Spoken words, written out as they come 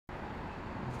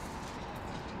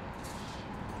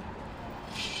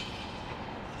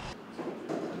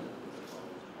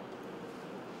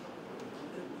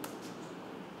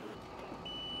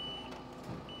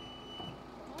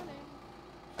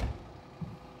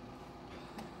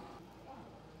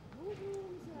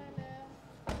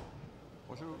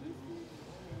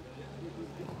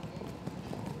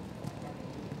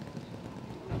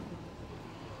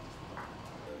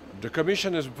The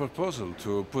Commission has a proposal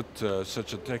to put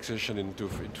such a taxation into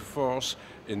force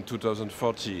in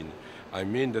 2014. I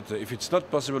mean that if it's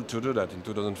not possible to do that in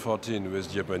 2014 with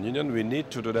the European Union, we need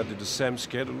to do that in the same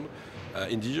schedule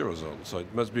in the eurozone. So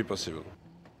it must be possible.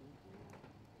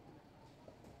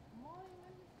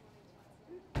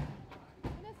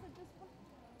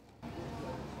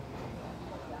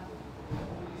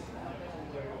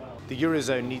 The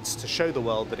eurozone needs to show the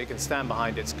world that it can stand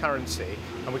behind its currency,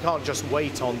 and we can't just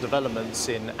wait on developments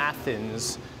in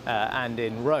Athens and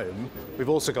in Rome. We've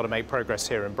also got to make progress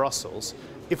here in Brussels.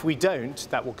 If we don't,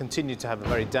 that will continue to have a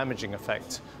very damaging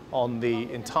effect on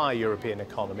the entire European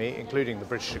economy, including the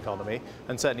British economy.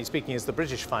 And certainly, speaking as the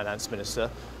British Finance Minister,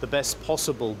 the best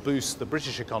possible boost the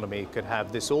British economy could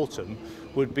have this autumn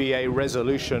would be a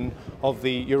resolution of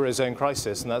the eurozone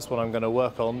crisis, and that's what I'm going to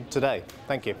work on today.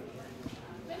 Thank you.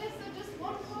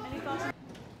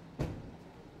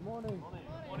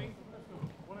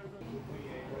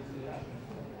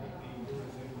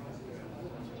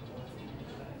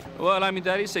 Well, I mean,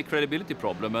 that is a credibility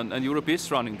problem, and Europe is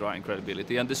running dry in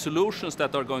credibility. And the solutions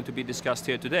that are going to be discussed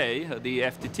here today, the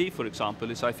FTT, for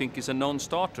example, I think is a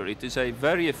non-starter. It is a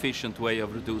very efficient way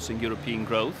of reducing European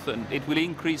growth, and it will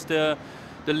increase the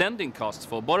lending costs,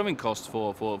 borrowing costs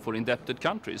for indebted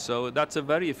countries. So that's a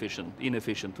very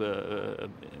inefficient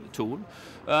tool.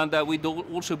 And we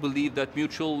also believe that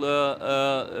mutual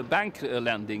bank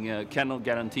lending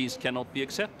guarantees cannot be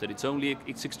accepted.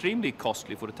 It's extremely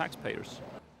costly for the taxpayers.